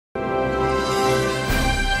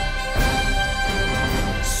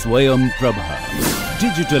SwayamPrabha.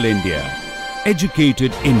 Digital India.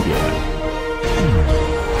 Educated India.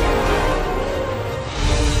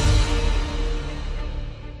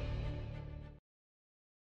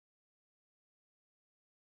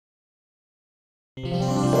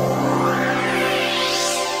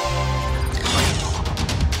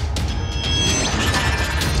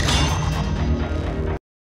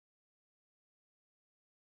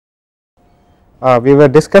 We were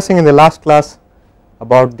discussing in the last class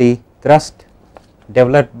about the thrust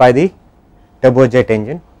developed by the turbojet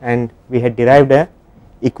engine, and we had derived a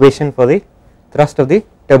equation for the thrust of the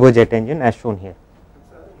turbojet engine as shown here.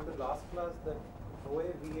 In the last class, that rho A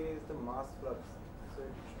VA is the mass flux, so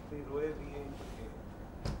it should be rho A VA into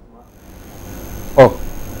A. Oh,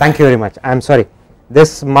 thank you very much. I am sorry.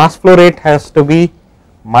 This mass flow rate has to be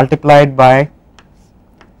multiplied by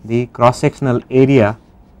the cross sectional area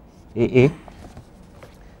AA.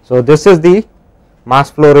 So this is the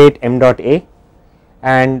mass flow rate m dot A,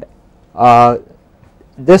 and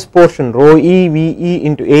this portion rho E VE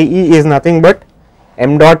into AE is nothing but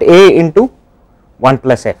m dot A into 1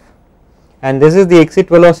 plus F, and this is the exit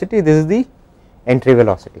velocity, this is the entry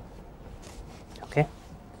velocity. Okay.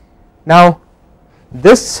 Now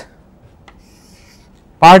this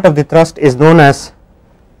part of the thrust is known as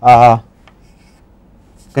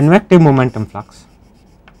convective momentum flux.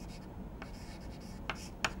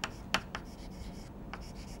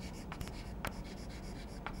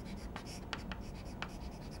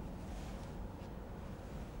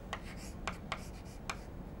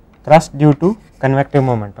 Thrust due to convective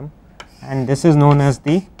momentum, and this is known as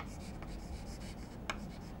the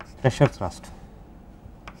pressure thrust.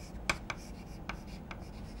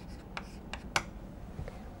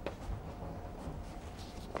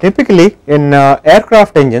 Typically in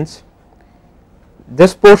aircraft engines,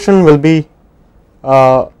 this portion will be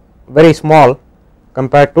very small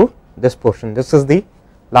compared to this portion. This is the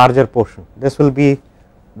larger portion, this will be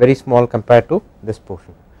very small compared to this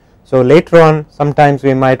portion. So later on sometimes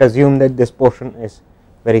we might assume that this portion is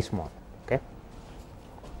very small. Okay.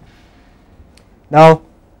 Now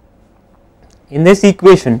in this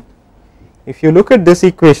equation, if you look at this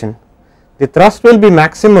equation, the thrust will be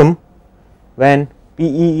maximum when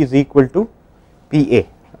PE is equal to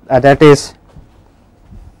PA, that is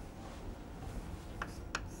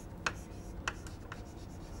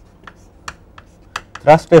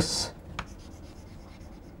thrust is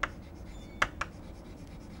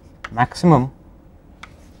maximum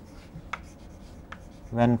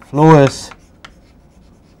when flow is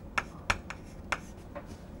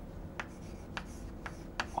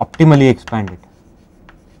optimally expanded.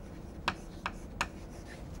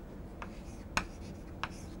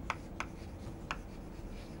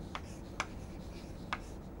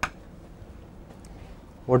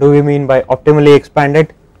 What do we mean by optimally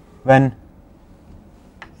expanded? When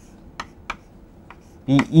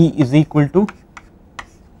PE is equal to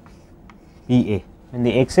PA, when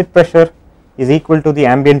the exit pressure is equal to the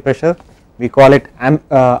ambient pressure, we call it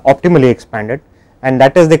optimally expanded, and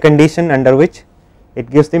that is the condition under which it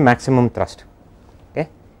gives the maximum thrust. Okay.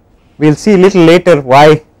 We will see little later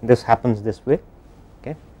why this happens this way.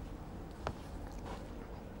 Okay.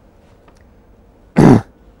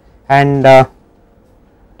 And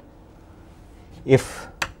if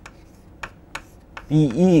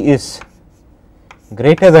PE is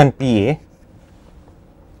greater than PA,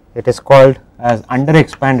 it is called as under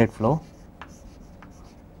expanded flow,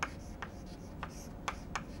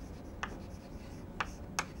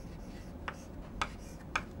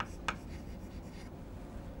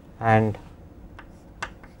 and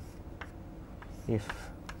if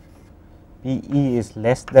PE is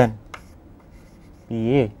less than PA,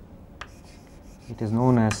 it is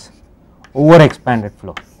known as over expanded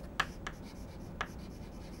flow.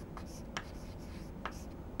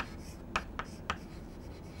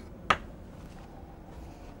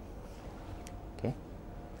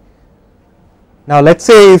 Now let us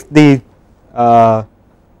say if the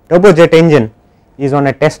turbojet engine is on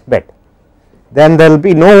a test bed, then there will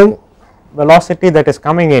be no velocity that is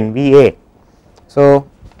coming in VA. So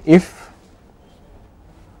if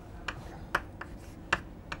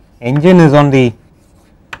engine is on the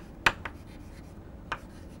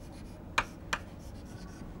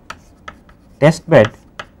test bed,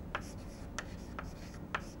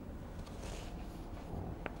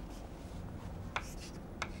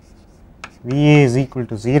 VA is equal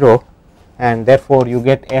to 0, and therefore you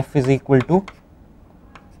get F is equal to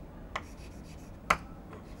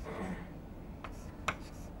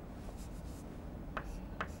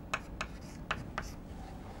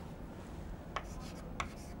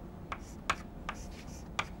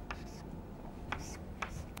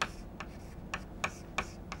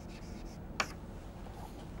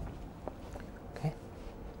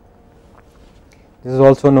This is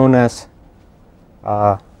also known as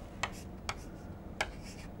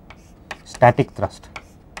static thrust,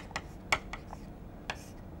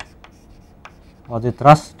 or the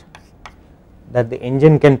thrust that the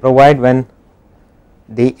engine can provide when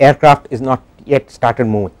the aircraft is not yet started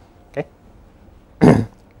moving. Okay.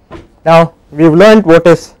 Now we have learned what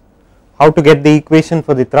is how to get the equation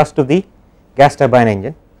for the thrust of the gas turbine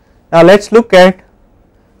engine. Now let us look at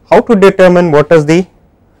how to determine what is the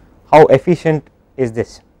how efficient is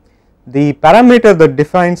this. The parameter that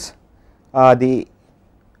defines the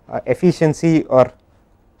efficiency or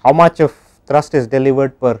how much of thrust is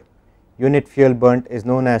delivered per unit fuel burnt is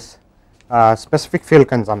known as specific fuel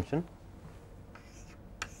consumption.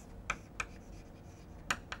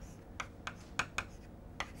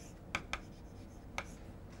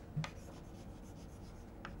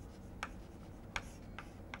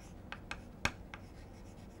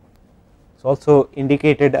 It is also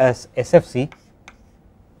indicated as SFC.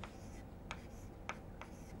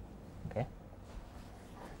 Okay.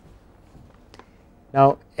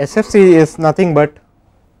 Now SFC is nothing but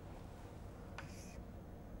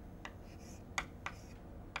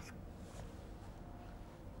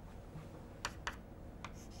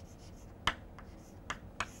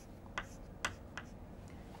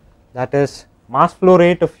that is mass flow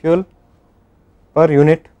rate of fuel per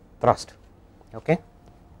unit thrust, okay,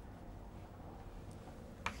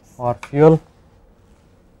 or fuel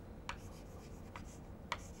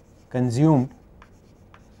consumed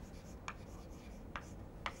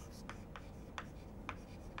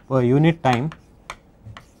per unit time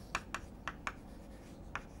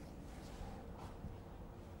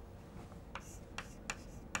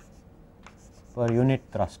per unit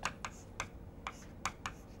thrust.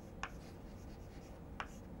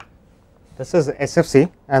 This is SFC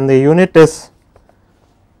and the unit is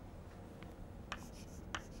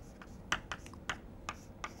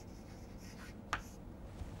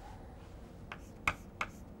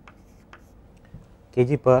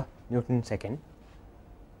kg per Newton second.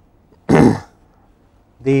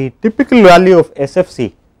 The typical value of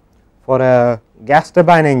SFC for a gas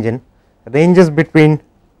turbine engine ranges between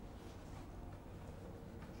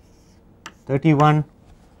 31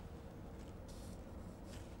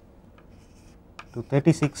 to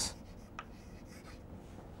 36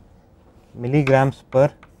 milligrams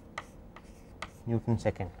per Newton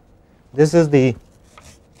second. This is the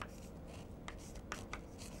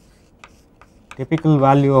typical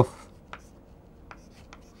value of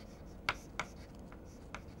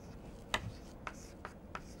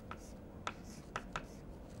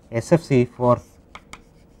SFC for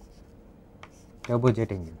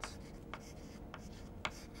turbojet engines.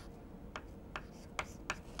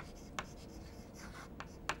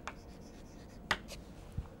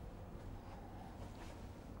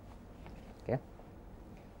 Okay.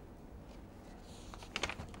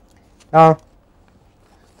 Now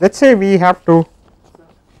let us say we have to,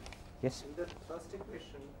 yes, In the first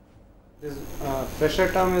equation, this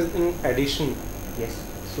pressure term is in addition. yes.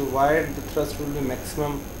 So why the thrust will be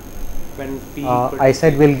maximum when P I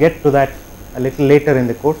said we will get to that a little later in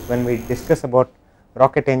the course when we discuss about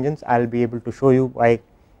rocket engines. I will be able to show you why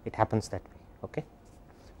it happens that way. Okay.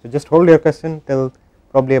 So just hold your question till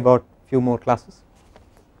probably about few more classes.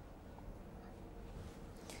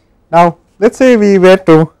 Now let us say we were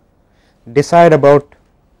to decide about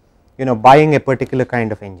buying a particular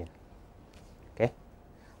kind of engine. Okay.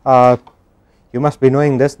 You must be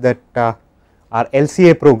knowing this, that our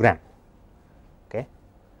LCA program, okay,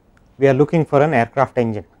 we are looking for an aircraft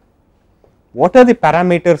engine. What are the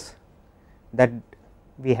parameters that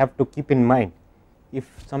we have to keep in mind if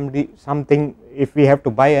if we have to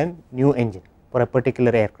buy a new engine for a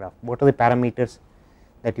particular aircraft? What are the parameters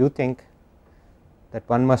that you think that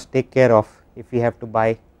one must take care of if we have to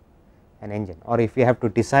buy an engine, or if we have to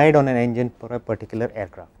decide on an engine for a particular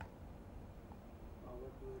aircraft?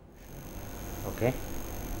 Okay.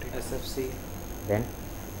 SFC, Then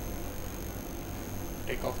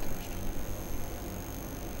Takeoff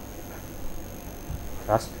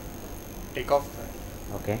thrust. Takeoff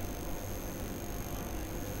Okay.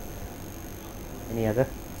 Any other?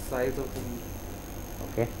 size of the engine.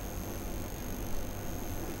 Okay.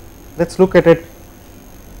 Let us look at it.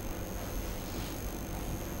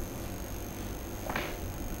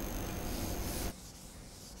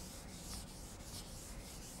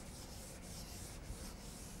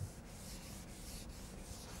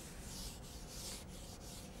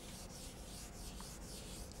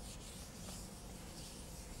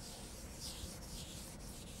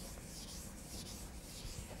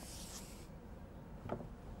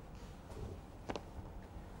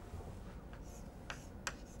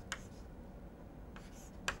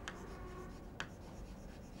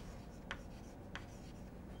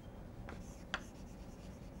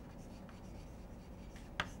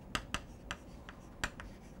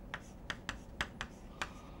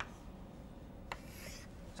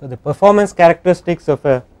 So, the performance characteristics of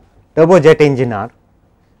a turbojet engine are,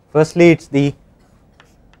 firstly it is the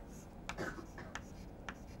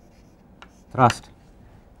thrust,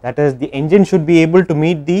 that is the engine should be able to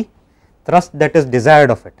meet the thrust that is desired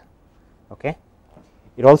of it. Okay.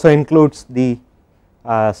 It also includes the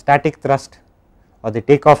static thrust or the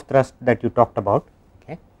takeoff thrust that you talked about.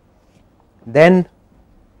 Okay. Then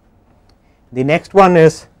the next one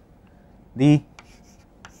is the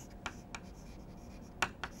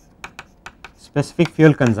specific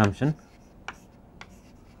fuel consumption.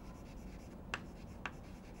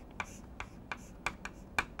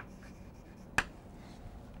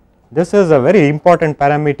 This is a very important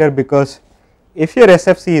parameter because if your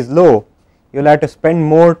SFC is low, you will have to spend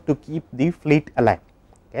more to keep the fleet alive.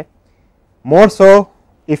 Okay. More so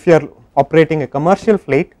if you are operating a commercial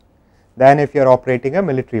fleet than if you are operating a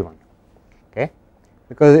military one. Okay.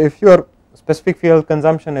 Because if your specific fuel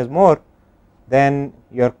consumption is more, then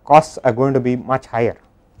your costs are going to be much higher.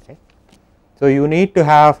 Okay. So, you need to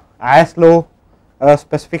have as low a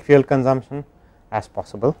specific fuel consumption as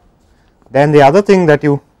possible. Then the other thing that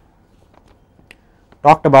you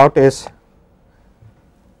talked about is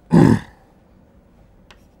I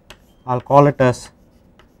will call it as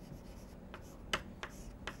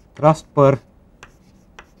thrust per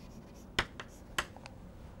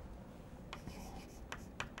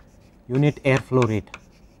unit airflow rate.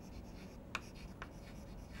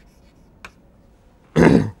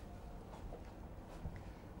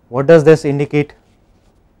 What does this indicate?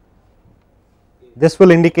 This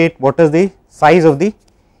will indicate what is the size of the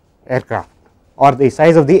aircraft or the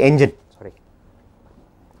size of the engine, sorry.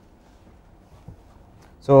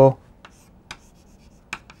 So,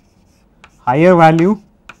 higher value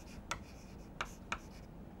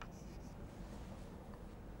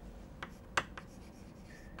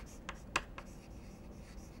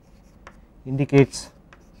indicates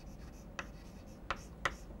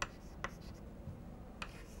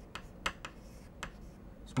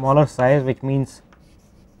smaller size, which means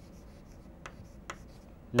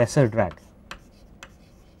lesser drag.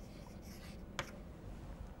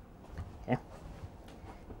 Okay.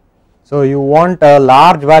 So, you want a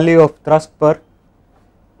large value of thrust per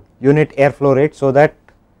unit airflow rate, so that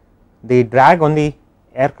the drag on the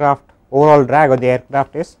aircraft, overall drag on the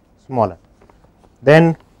aircraft is smaller.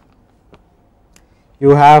 Then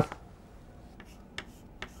you have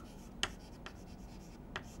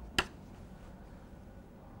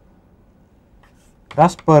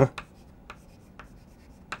thrust per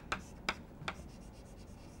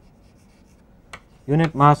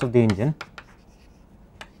unit mass of the engine.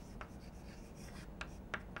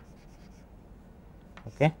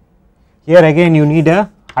 Okay. Here again you need a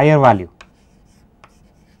higher value.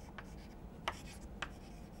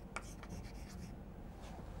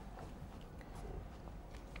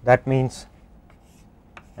 That means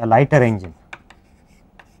a lighter engine.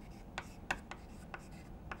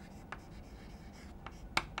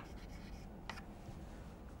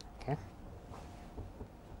 Okay.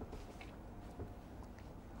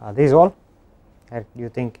 Are these all? Or do you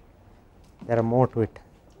think there are more to it?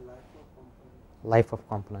 Life of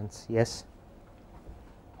components, yes.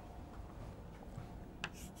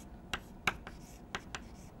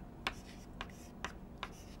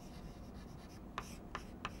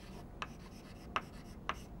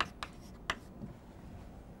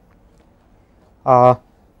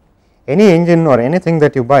 Any engine or anything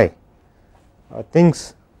that you buy,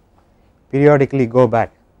 things periodically go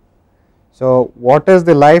bad. So, what is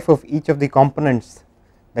the life of each of the components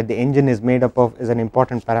that the engine is made up of is an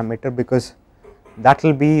important parameter, because that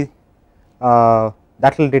will be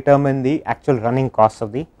that will determine the actual running costs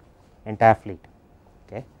of the entire fleet.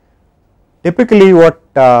 Okay. Typically what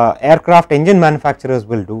aircraft engine manufacturers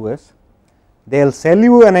will do is they will sell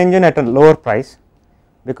you an engine at a lower price,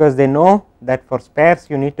 because they know that for spares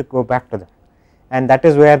you need to go back to them, and that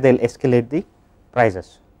is where they will escalate the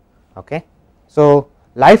prices. Okay. So,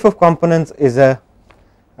 life of components is a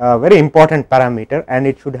very important parameter, and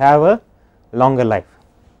it should have a longer life.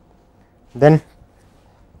 Then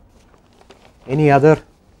any other?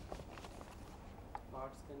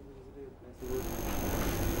 Parts can be easily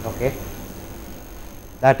replaceable. Okay.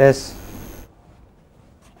 That is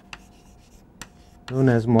known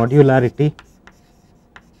as modularity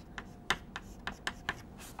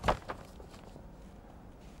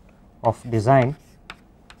of design,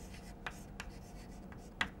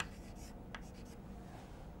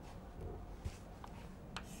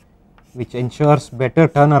 which ensures better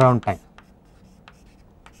turnaround time.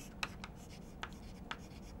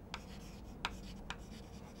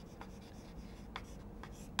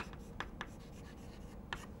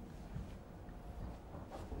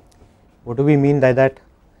 What do we mean by that?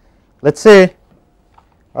 Let us say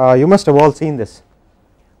you must have all seen this.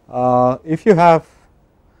 If you have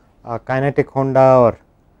a kinetic Honda or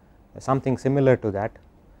something similar to that,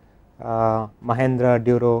 Mahindra,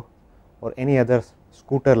 Duro or any other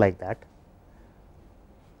scooter like that,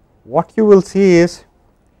 what you will see is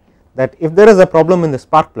that if there is a problem in the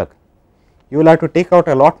spark plug, you will have to take out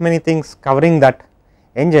a lot many things covering that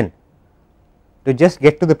engine to just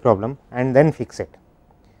get to the problem and then fix it.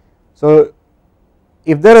 So,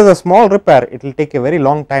 if there is a small repair, it will take a very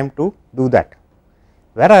long time to do that,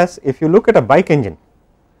 whereas if you look at a bike engine,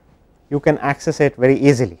 you can access it very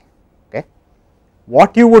easily. Okay.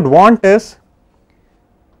 What you would want is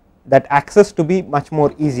that access to be much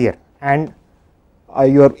more easier, and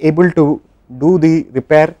you are able to do the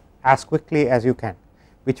repair as quickly as you can,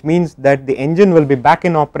 which means that the engine will be back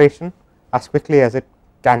in operation as quickly as it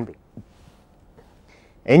can be.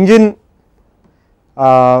 Engine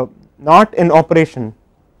not in operation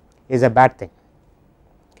is a bad thing,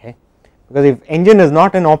 okay, because if engine is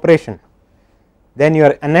not in operation, then you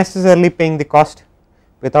are unnecessarily paying the cost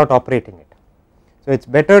without operating it. So, it is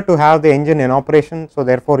better to have the engine in operation, so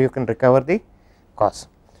therefore you can recover the cost.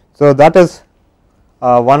 So, that is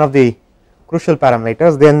one of the crucial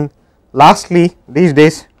parameters. Then lastly, these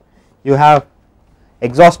days you have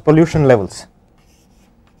exhaust pollution levels.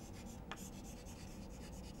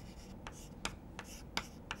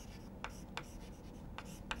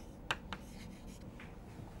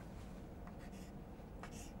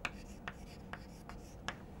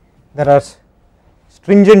 There are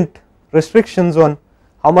stringent restrictions on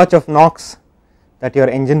how much of NOx that your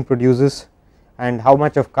engine produces and how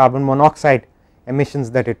much of carbon monoxide emissions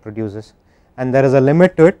that it produces, and there is a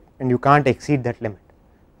limit to it and you can't exceed that limit,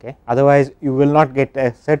 okay, otherwise you will not get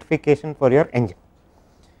a certification for your engine.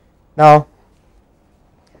 Now,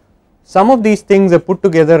 some of these things are put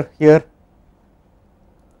together here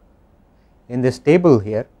in this table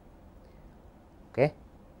here. Okay.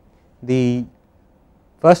 The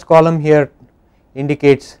first column here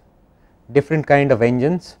indicates different kind of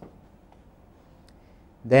engines,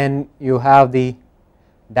 then you have the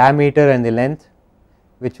diameter and the length,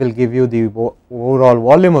 which will give you the overall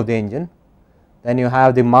volume of the engine, then you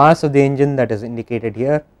have the mass of the engine that is indicated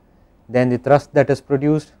here, then the thrust that is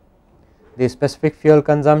produced, the specific fuel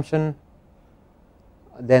consumption,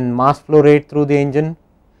 then mass flow rate through the engine.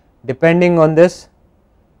 Depending on this,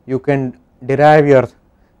 you can derive your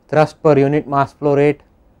thrust per unit mass flow rate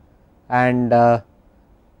and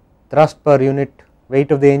thrust per unit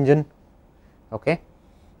weight of the engine. Okay.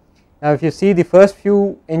 Now, if you see, the first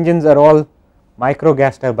few engines are all micro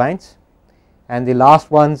gas turbines and the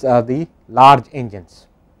last ones are the large engines.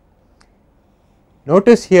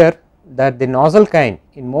 Notice here that the nozzle kind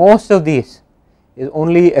in most of these is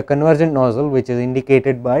only a convergent nozzle, which is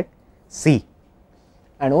indicated by C,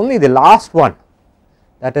 and only the last one,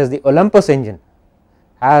 that is the Olympus engine,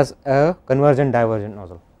 has a convergent divergent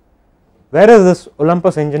nozzle. Where is this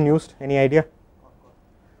Olympus engine used? Any idea?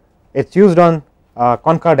 It is used on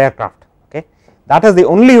Concorde aircraft. Okay, that is the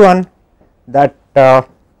only one that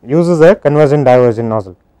uses a convergent divergent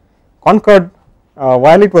nozzle. Concorde,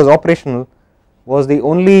 while it was operational, was the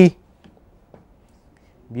only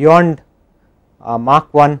beyond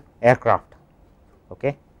Mach 1 aircraft. Okay,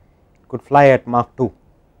 it could fly at Mach 2.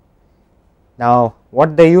 Now,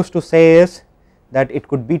 what they used to say is that it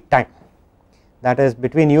could beat time, that is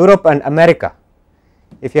between Europe and America.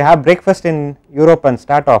 If you have breakfast in Europe and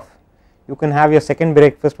start off, you can have your second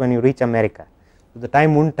breakfast when you reach America. So, the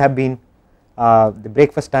time would not have been the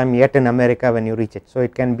breakfast time yet in America when you reach it. So,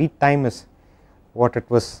 it can beat time is what it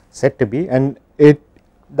was said to be, and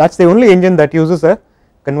that is the only engine that uses a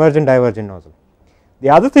convergent divergent nozzle. The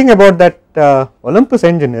other thing about that Olympus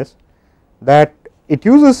engine is that it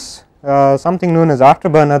uses something known as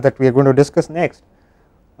afterburner that we are going to discuss next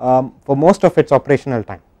for most of its operational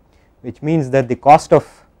time, which means that the cost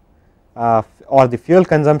of or the fuel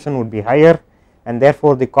consumption would be higher, and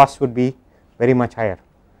therefore the cost would be very much higher.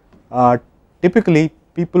 Typically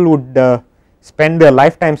people would spend their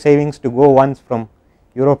lifetime savings to go once from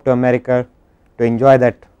Europe to America to enjoy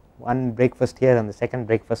that one breakfast here and the second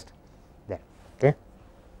breakfast there. Okay.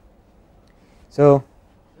 So,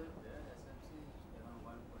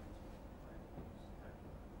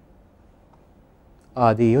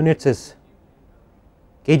 the units is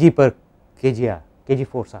kg per kgr, kg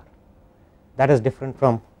force r, that is different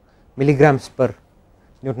from milligrams per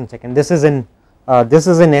Newton second. This is in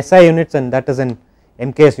SI units and that is in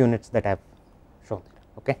MKS units that I have shown there.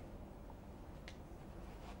 Okay.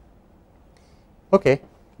 Okay.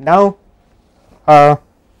 Now,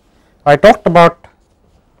 I talked about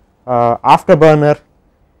afterburner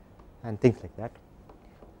and things like that.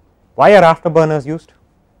 Why are afterburners used? To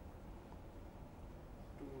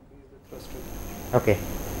increase the thrust rate. Okay,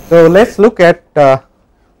 so let us look at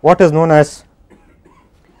what is known as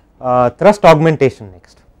thrust augmentation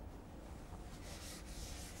next.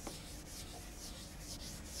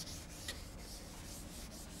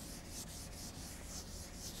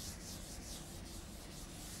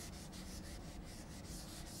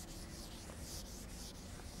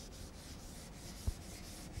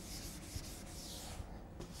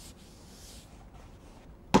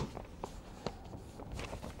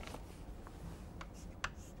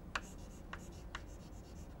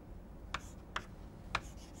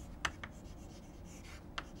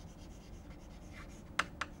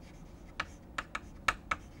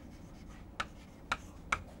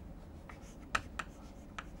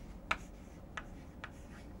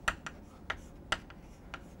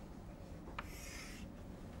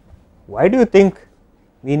 Why do you think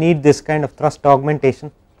we need this kind of thrust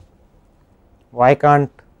augmentation? Why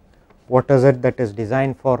can't what is it that is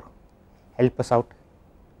designed for help us out?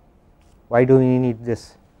 Why do we need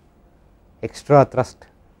this extra thrust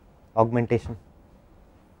augmentation?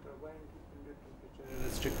 Turbine intended temperature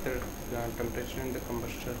restricted temperature in the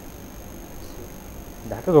combustor. So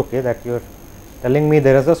That is okay, that you are telling me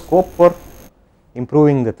there is a scope for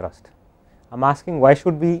improving the thrust. I am asking why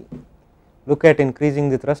should we look at increasing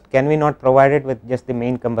the thrust? Can we not provide it with just the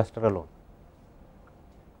main combustor alone?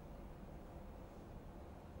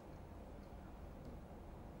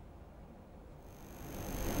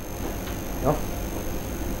 No?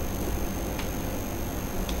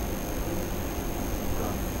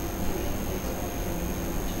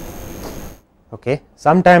 Okay.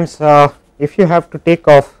 Sometimes if you have to take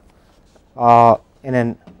off in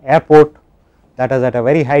an airport that is at a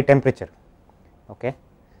very high temperature, okay,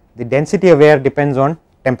 the density of air depends on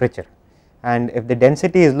temperature, and if the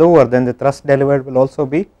density is lower then the thrust delivered will also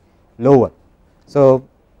be lower. So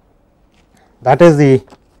that is the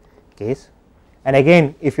case, and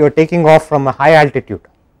again if you are taking off from a high altitude,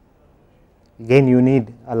 again you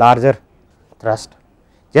need a larger thrust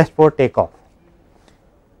just for takeoff.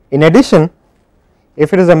 In addition,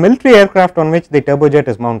 if it is a military aircraft on which the turbojet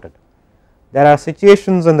is mounted, there are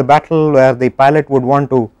situations in the battle where the pilot would want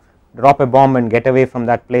to drop a bomb and get away from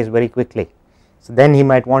that place very quickly. So then he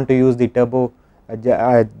might want to use the turbo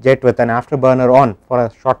jet with an afterburner on for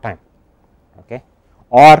a short time, okay.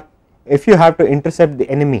 Or if you have to intercept the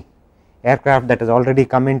enemy aircraft that has already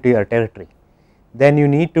come into your territory, then you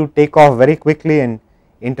need to take off very quickly and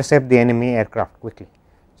intercept the enemy aircraft quickly.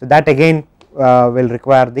 So that again will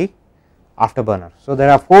require the afterburner. So there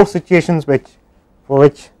are 4 situations for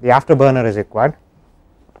which the afterburner is required.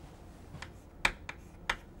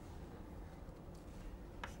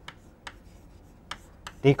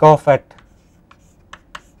 Take off at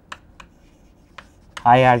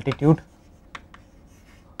high altitude,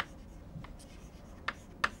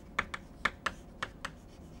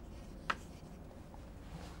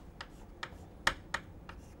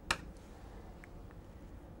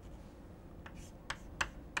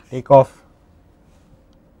 take off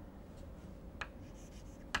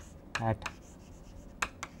at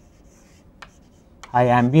high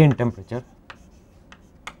ambient temperature,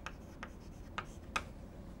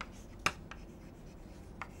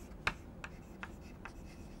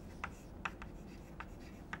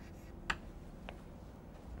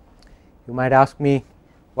 you might ask me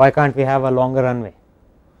why can't we have a longer runway?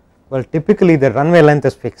 Well, typically the runway length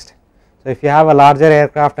is fixed. So if you have a larger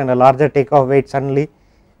aircraft and a larger takeoff weight, suddenly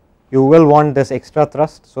you will want this extra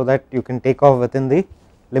thrust so that you can take off within the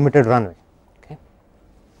limited runway, okay.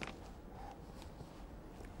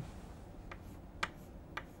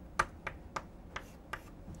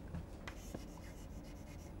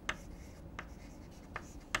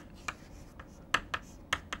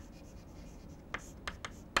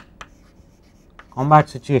 Combat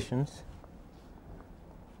situations,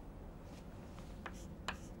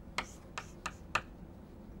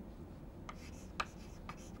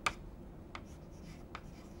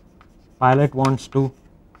 pilot wants to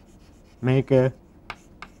make a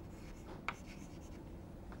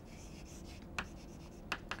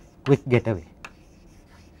quick getaway,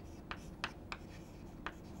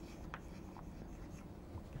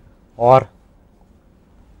 or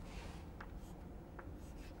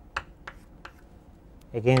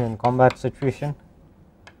again in combat situation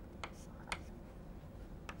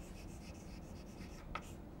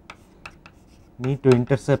need to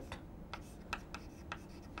intercept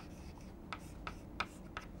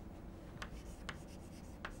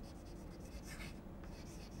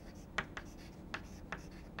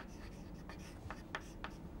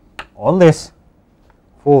all this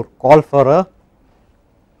call for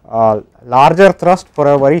a larger thrust for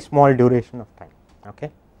a very small duration of time.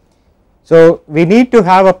 Okay. So, we need to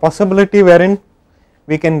have a possibility wherein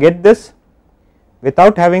we can get this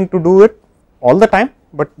without having to do it all the time,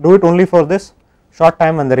 but do it only for this short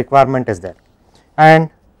time when the requirement is there. And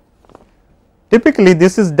typically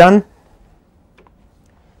this is done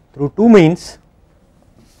through two means.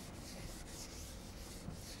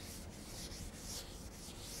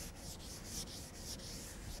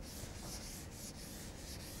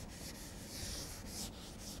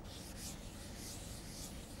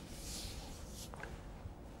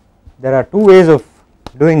 There are two ways of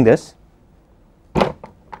doing this.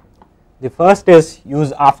 The first is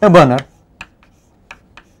use afterburner.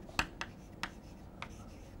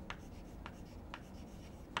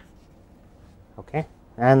 Okay,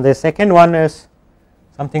 and the second one is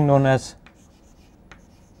something known as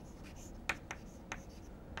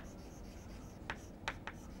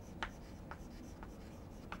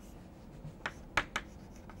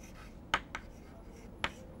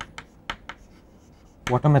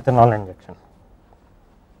water methanol injection.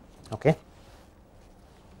 Okay.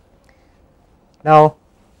 Now,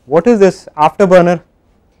 what is this afterburner?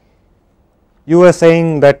 You were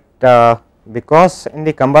saying that because in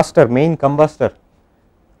the combustor, main combustor,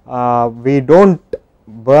 we do not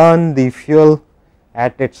burn the fuel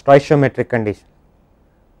at its stoichiometric condition,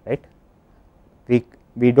 right.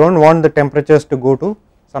 We do not want the temperatures to go to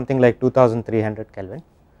something like 2300 Kelvin.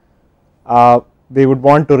 We would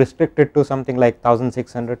want to restrict it to something like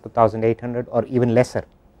 1600 to 1800 or even lesser.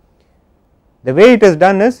 The way it is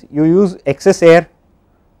done is you use excess air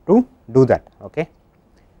to do that. Okay.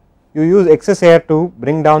 You use excess air to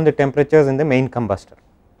bring down the temperatures in the main combustor.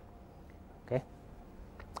 Okay.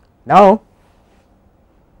 Now,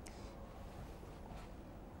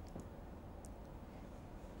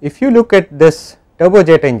 if you look at this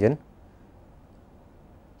turbojet engine,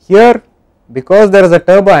 here because there is a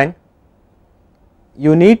turbine,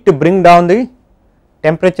 you need to bring down the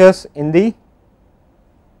temperatures in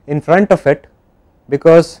front of it,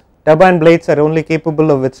 because turbine blades are only capable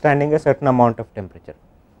of withstanding a certain amount of temperature.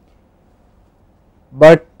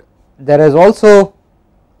 But there is also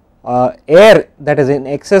air that is in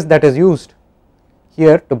excess that is used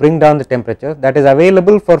here to bring down the temperature, that is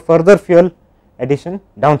available for further fuel addition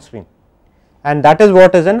downstream, and that is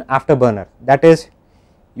what is an afterburner. That is,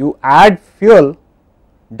 you add fuel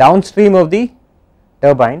downstream of the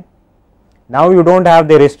turbine. Now you do not have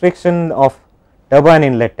the restriction of turbine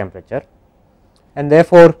inlet temperature, and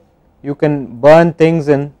therefore you can burn things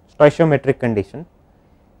in stoichiometric condition,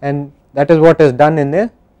 and that is what is done in the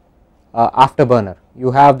afterburner. You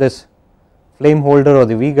have this flame holder or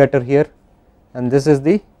the V gutter here, and this is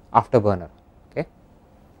the afterburner. Okay.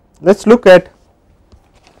 Let us look at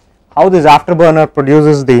how this afterburner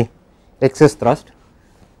produces the excess thrust.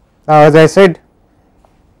 Now, as I said,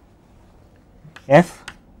 F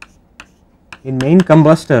in main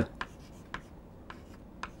combustor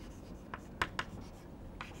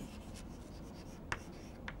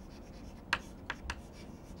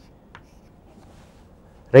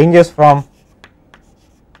ranges from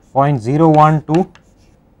 0.01 to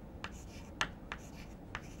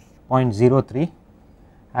 0.03,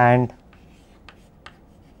 and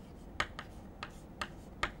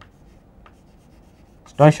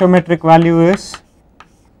stoichiometric value is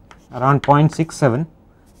around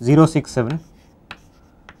 0.67.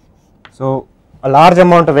 So, a large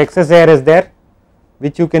amount of excess air is there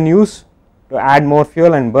which you can use to add more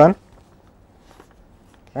fuel and burn.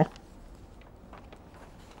 Okay.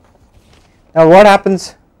 Now, what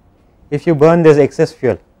happens if you burn this excess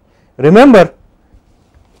fuel? Remember,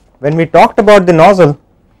 when we talked about the nozzle,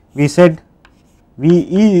 we said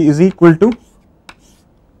VE is equal to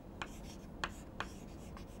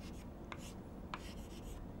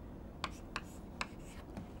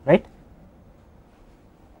right.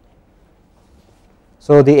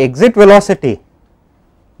 So, the exit velocity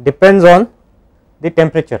depends on the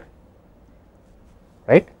temperature,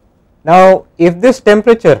 right. Now, if this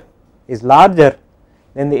temperature is larger,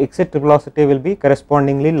 then the exit velocity will be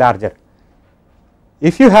correspondingly larger.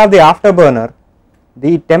 If you have the afterburner,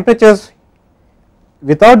 the temperatures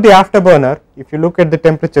without the afterburner, if you look at the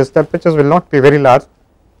temperatures will not be very large,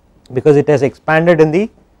 because it has expanded in the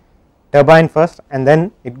turbine first and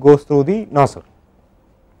then it goes through the nozzle.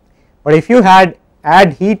 But if you add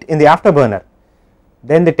heat in the afterburner,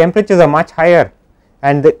 then the temperatures are much higher,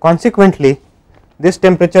 and consequently this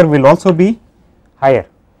temperature will also be higher,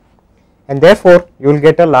 and therefore you will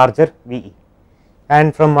get a larger VE.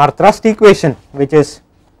 And from our thrust equation, which is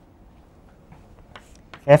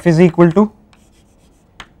F is equal to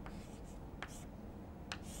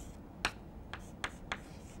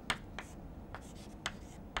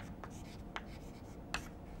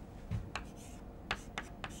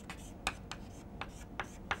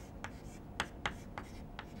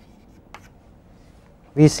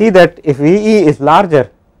we see that if VE is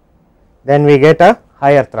larger, then we get a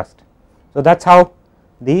higher thrust. So that is how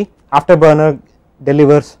the afterburner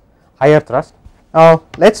delivers higher thrust. Now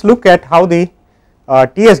let us look at how the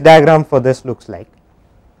TS diagram for this looks like.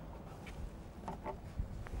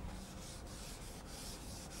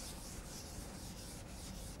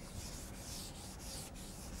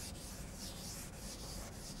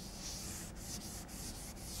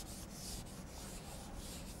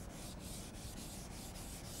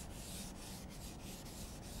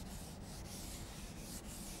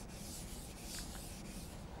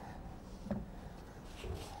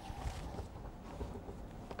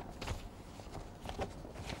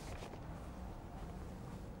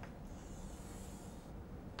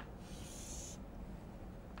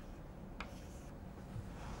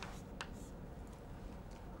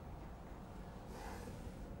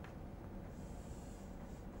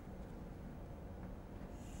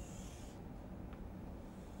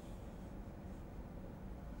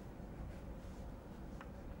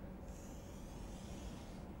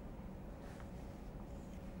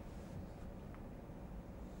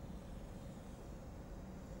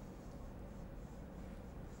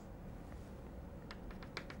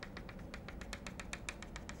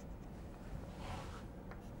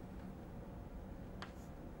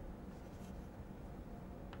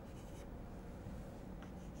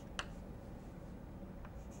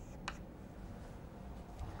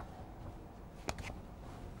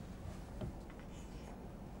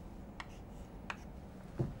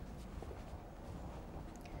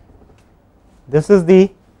 This is the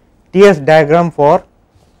TS diagram for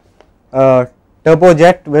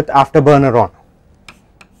turbojet with afterburner on.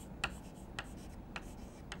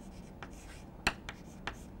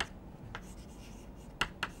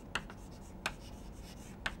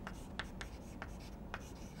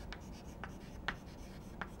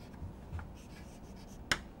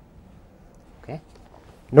 Okay.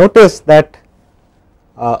 Notice that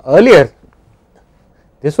earlier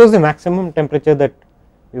this was the maximum temperature that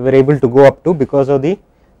we were able to go up to because of the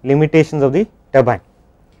limitations of the turbine.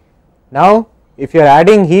 Now if you are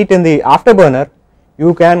adding heat in the afterburner,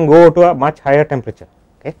 you can go to a much higher temperature.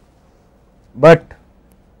 Okay. But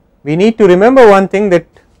we need to remember one thing, that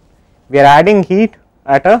we are adding heat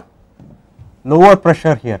at a lower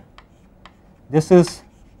pressure here. This is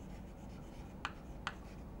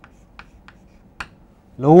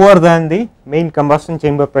lower than the main combustion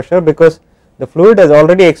chamber pressure, because the fluid has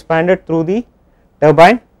already expanded through the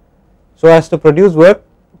turbine so as to produce work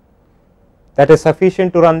that is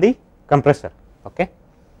sufficient to run the compressor. Okay.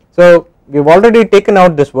 So we have already taken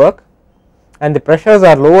out this work and the pressures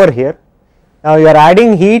are lower here. Now you are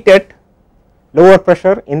adding heat at lower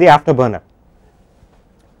pressure in the afterburner.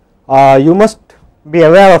 You must be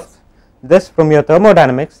aware of this from your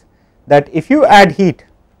thermodynamics, that if you add heat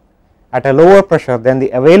at a lower pressure, then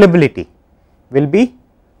the availability will be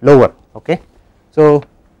lower. Okay. So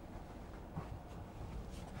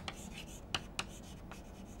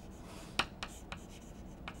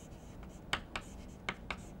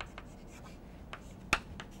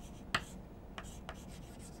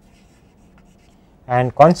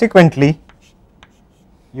and consequently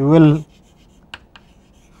you will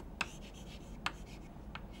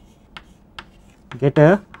get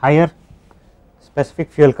a higher specific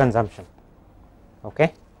fuel consumption.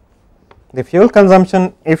 Okay. The fuel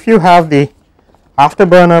consumption, if you have the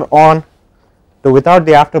afterburner on to without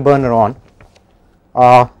the afterburner on,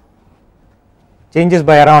 changes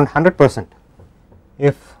by around 100%.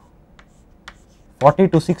 If 40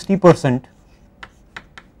 to 60%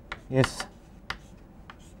 is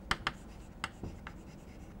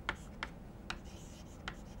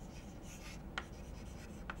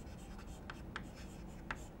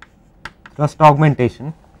thrust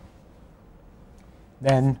augmentation,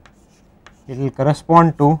 then it will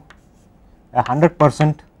correspond to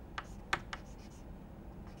 100%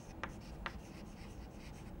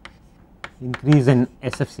 increase in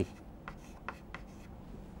SFC.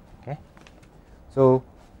 Okay. So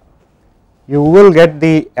you will get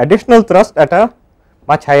the additional thrust at a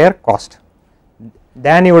much higher cost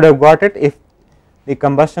than you would have got it if the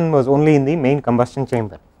combustion was only in the main combustion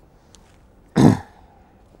chamber.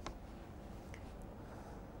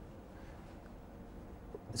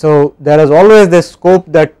 So there is always this scope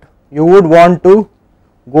that you would want to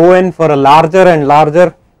go in for a larger and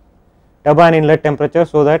larger turbine inlet temperature,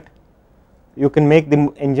 so that you can make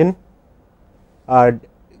the engine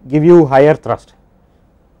give you higher thrust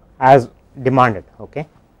as demanded. Okay.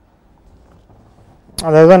 Now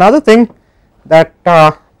there is another thing that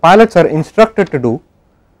pilots are instructed to do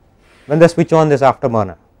when they switch on this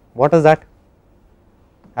afterburner. What is that?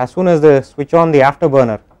 as soon as they switch on the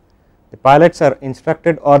afterburner, the pilots are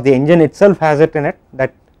instructed, or the engine itself has it in it,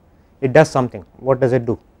 that it does something. What does it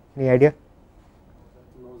do? Any idea?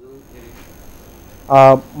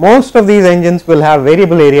 Most of these engines will have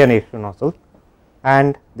variable area ratio nozzle,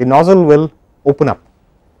 and the nozzle will open up.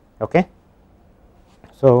 Okay.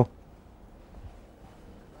 So,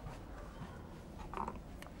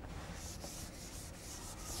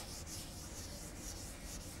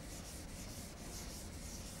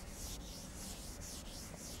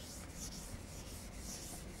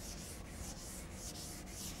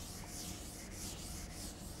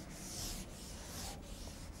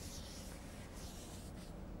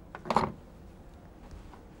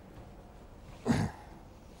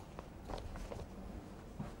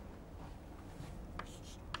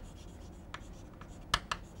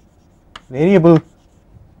 variable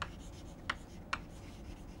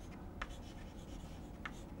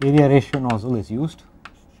area ratio nozzle is used,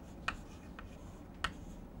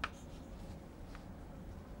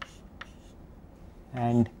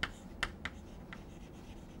 and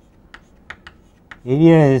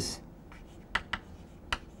area is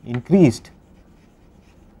increased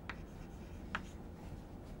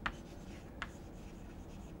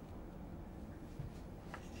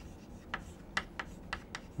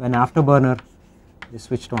when afterburner is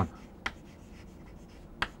switched on.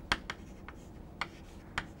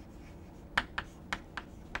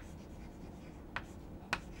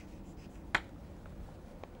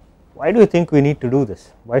 Why do you think we need to do this?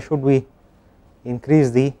 Why should we increase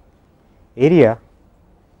the area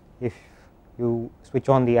if you switch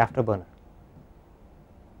on the afterburner?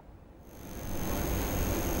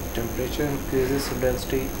 Temperature increases, so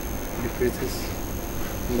density decreases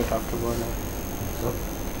in the afterburner. So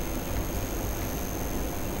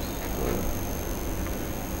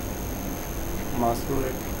mass flow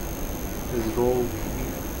rate is rho V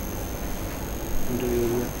into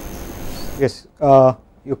area. Yes,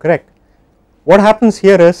 you are correct. What happens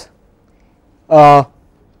here is,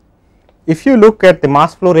 if you look at the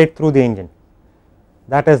mass flow rate through the engine,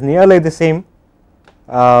 that is nearly the same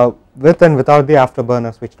with and without the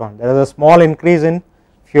afterburner switched on. There is a small increase in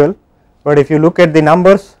fuel, but if you look at the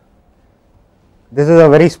numbers, this is a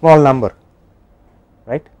very small number,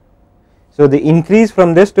 right. So, the increase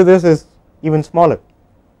from this to this is even smaller.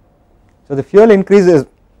 So, the fuel increase is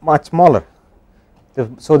much smaller.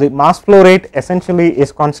 So, the mass flow rate essentially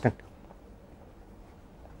is constant.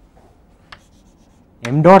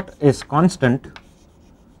 M dot is constant.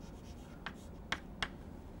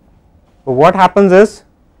 So, what happens is,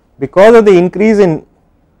 because of the increase in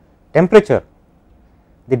temperature,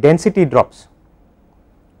 the density drops.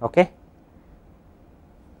 Okay.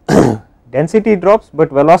 Density drops, but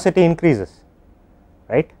velocity increases,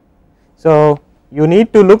 right. So, you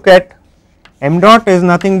need to look at m dot is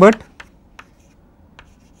nothing but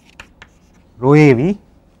rho a v,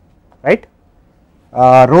 right.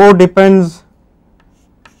 Rho depends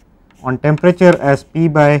on temperature as P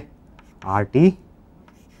by R T,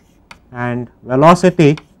 and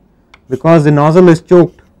velocity, because the nozzle is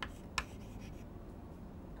choked,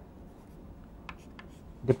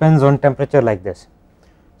 depends on temperature like this.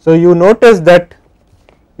 So, you notice that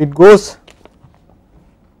it goes,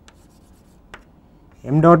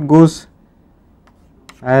 m dot goes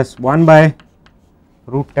as 1 by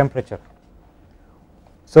root temperature.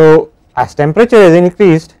 So, as temperature is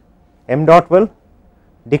increased, m dot will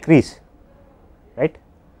decrease, right.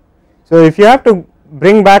 So, if you have to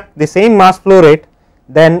bring back the same mass flow rate,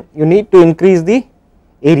 then you need to increase the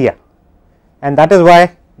area, and that is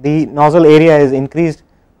why the nozzle area is increased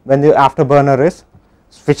when the afterburner is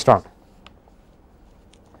switched on.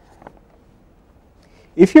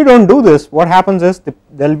 If you do not do this, what happens is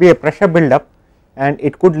there will be a pressure build up, and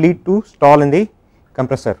it could lead to stall in the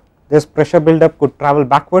compressor. This pressure build up could travel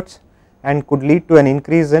backwards and could lead to an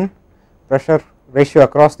increase in pressure ratio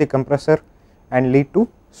across the compressor and lead to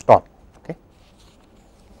stall. Okay.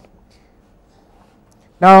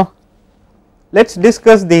 Now, let us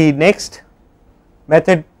discuss the next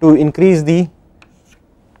method to increase the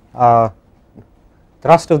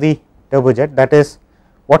thrust of the turbojet, that is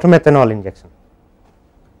water methanol injection.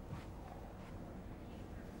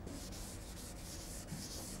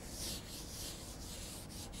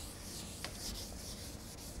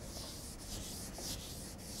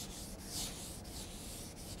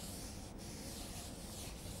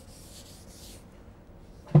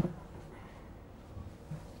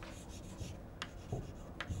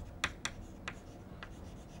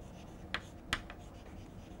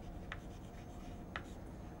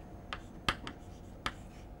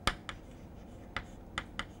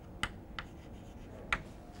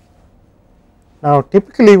 Now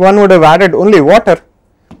typically one would have added only water,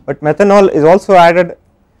 but methanol is also added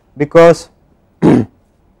because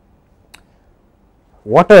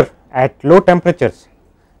water at low temperatures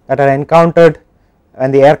that are encountered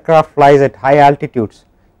when the aircraft flies at high altitudes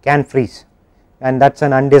can freeze, and that is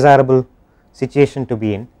an undesirable situation to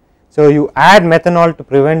be in. So you add methanol to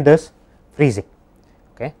prevent this freezing,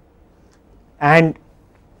 okay. And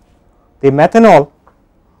the methanol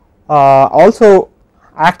also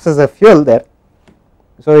acts as a fuel there,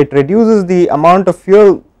 so it reduces the amount of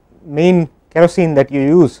fuel, main kerosene, that you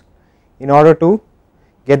use in order to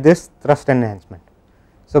get this thrust enhancement.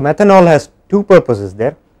 So methanol has two purposes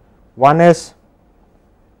there. One is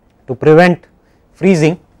to prevent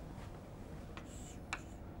freezing,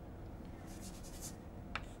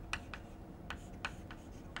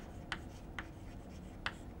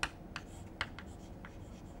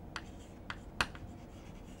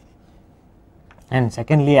 and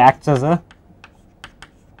secondly acts as a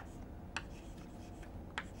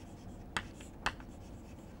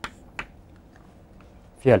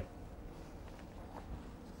fuel.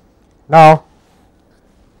 Now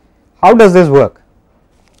how does this work?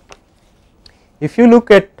 If you look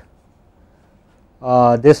at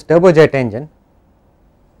this turbojet engine,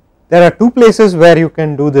 there are two places where you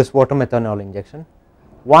can do this water methanol injection.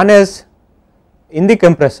 One is in the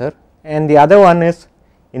compressor and the other one is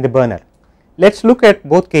in the burner. Let us look at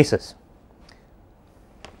both cases.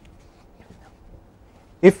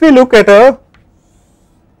 If we look at a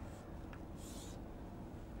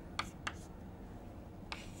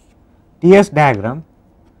TS diagram,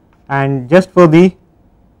 and just for the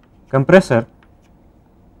compressor,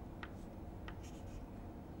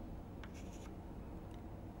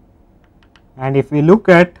 and if we look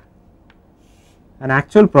at an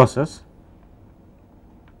actual process,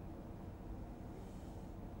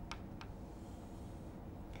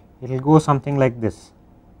 it will go something like this,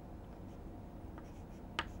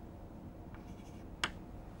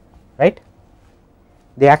 right.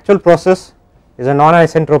 The actual process is a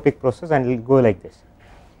non-isentropic process and it will go like this.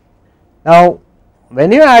 Now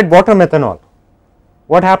when you add water methanol,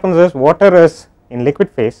 what happens is water is in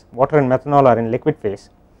liquid phase, water and methanol are in liquid phase,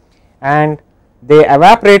 and they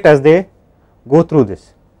evaporate as they go through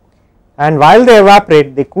this, and while they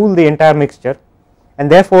evaporate they cool the entire mixture,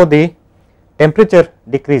 and therefore the temperature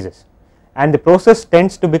decreases and the process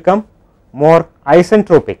tends to become more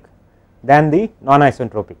isentropic than the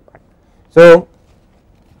non-isentropic part. So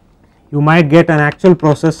you might get an actual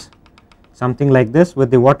process something like this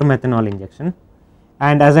with the water methanol injection,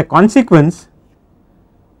 and as a consequence,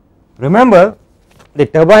 remember the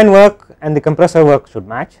turbine work and the compressor work should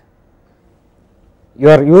match. You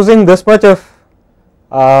are using this much of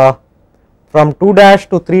from 2 dash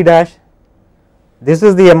to 3 dash, this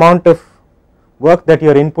is the amount of work that you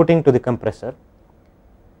are inputting to the compressor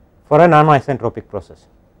for a non-isentropic process.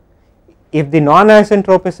 If the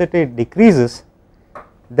non-isentropicity decreases,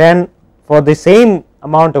 then for the same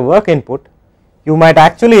amount of work input you might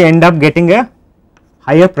actually end up getting a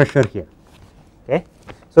higher pressure here, okay.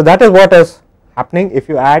 So that is what is happening if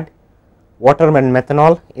you add water and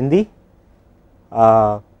methanol in the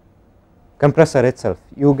compressor itself.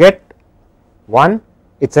 You get one,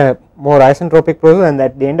 it is a more isentropic process, and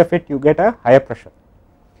at the end of it you get a higher pressure.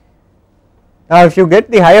 Now if you get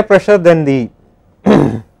the higher pressure, then the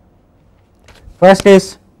first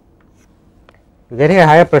is you are getting a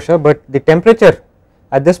higher pressure, but the temperature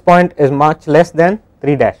at this point is much less than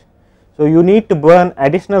 3 dash. So you need to burn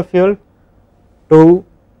additional fuel to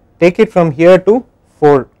take it from here to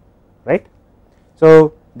 4, right.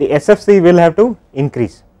 So the SFC will have to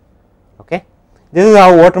increase, okay. This is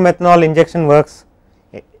how water methanol injection works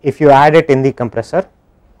if you add it in the compressor.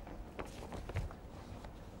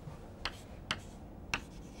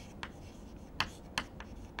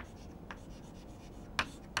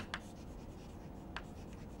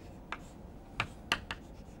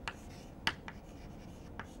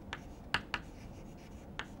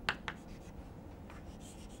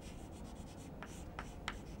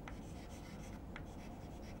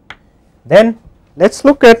 Then let us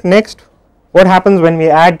look at next what happens when we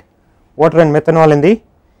add water and methanol in the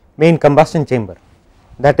main combustion chamber.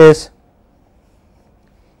 That is,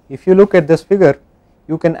 if you look at this figure,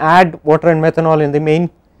 you can add water and methanol in the main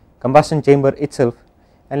combustion chamber itself,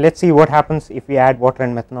 and let us see what happens if we add water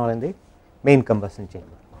and methanol in the main combustion chamber.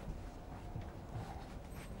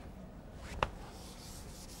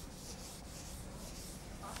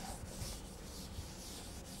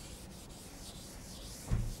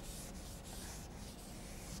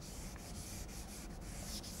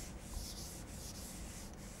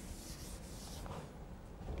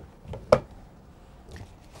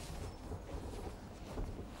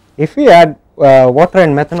 if we add water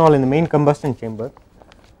and methanol in the main combustion chamber,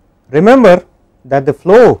 remember that the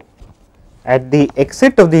flow at the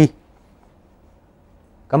exit of the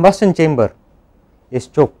combustion chamber is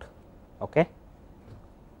choked. Okay.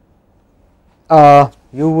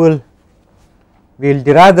 We will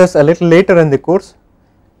derive this a little later in the course.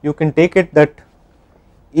 You can take it that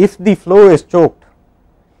if the flow is choked,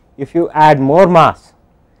 if you add more mass,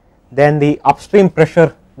 then the upstream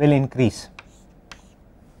pressure will increase.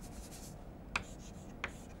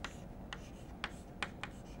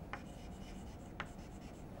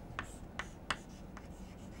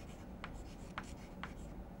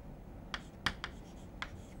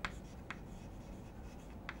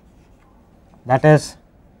 That is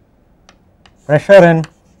pressure in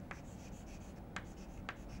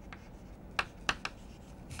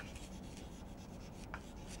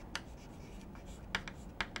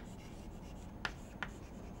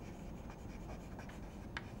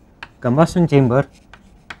combustion chamber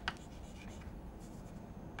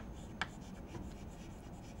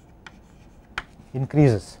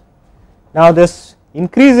increases. Now, this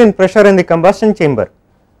increase in pressure in the combustion chamber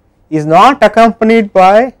is not accompanied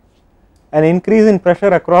by an increase in pressure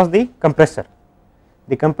across the compressor.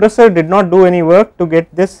 The compressor did not do any work to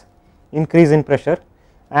get this increase in pressure,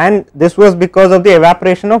 and this was because of the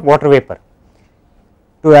evaporation of water vapor.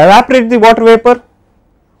 To evaporate the water vapor,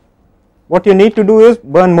 what you need to do is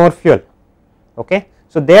burn more fuel. Okay.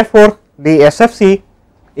 So, therefore, the SFC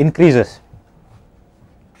increases.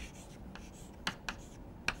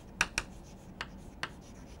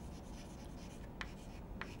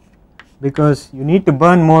 Because you need to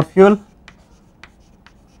burn more fuel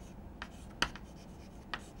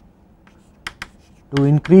to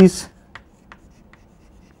increase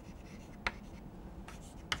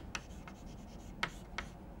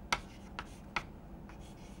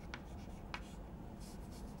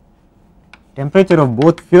temperature of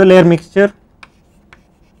both fuel air mixture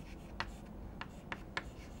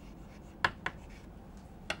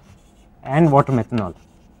and water methanol.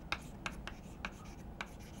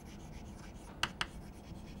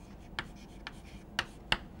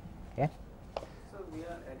 Okay. So we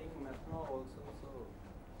are adding methanol also. So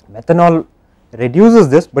Methanol reduces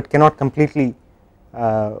this, but cannot completely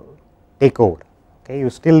take over. Okay. You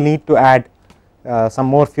still need to add some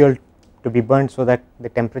more fuel to be burned, so that the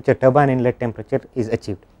temperature, turbine inlet temperature, is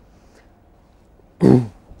achieved. Now,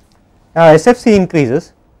 SFC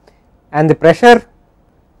increases and the pressure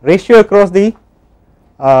ratio across the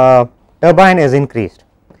turbine is increased.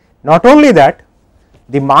 Not only that,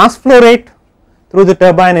 the mass flow rate through the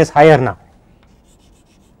turbine is higher now.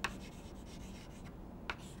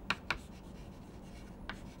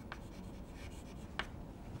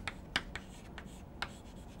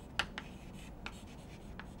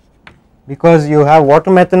 Because you have water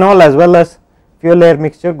methanol as well as fuel air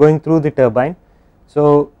mixture going through the turbine.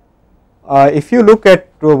 So, if you look at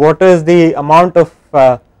what is the amount of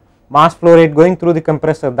mass flow rate going through the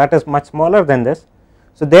compressor, that is much smaller than this.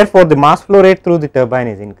 So, therefore, the mass flow rate through the turbine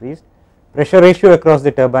is increased, pressure ratio across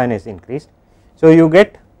the turbine is increased. So, you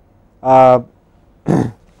get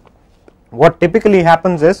what typically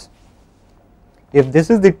happens is, if this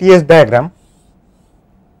is the TS diagram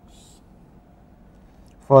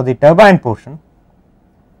for the turbine portion,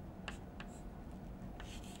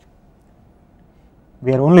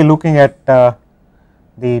 we are only looking at the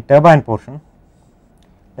turbine portion.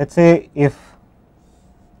 Let us say if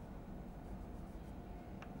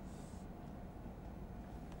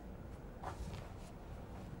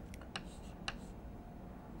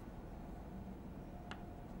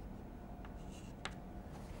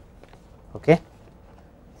okay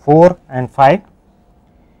 4 and 5.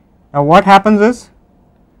 Now, what happens is,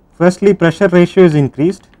 firstly pressure ratio is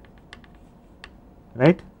increased,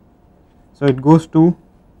 right. So, it goes to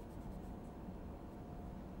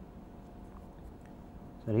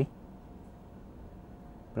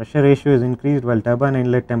pressure ratio is increased while turbine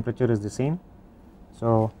inlet temperature is the same.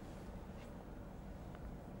 So,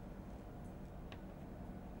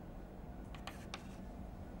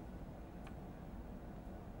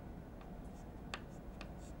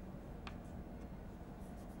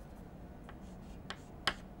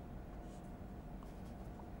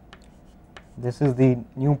 this is the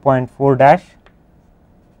new point 4 dash.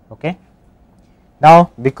 Okay.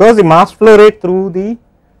 Now, because the mass flow rate through the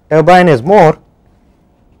turbine is more,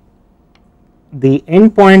 the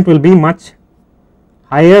end point will be much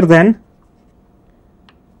higher than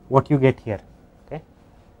what you get here. Okay.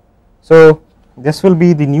 So, this will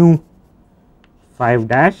be the new 5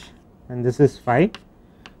 dash and this is 5.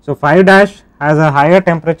 So, 5 dash has a higher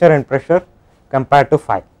temperature and pressure compared to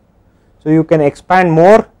 5. So, you can expand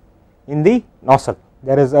more in the nozzle.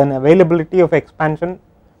 There is an availability of expansion,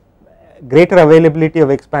 greater availability of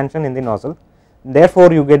expansion in the nozzle,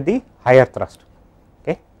 therefore you get the higher thrust.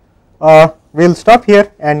 Okay. We will stop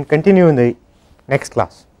here and continue in the next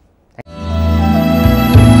class.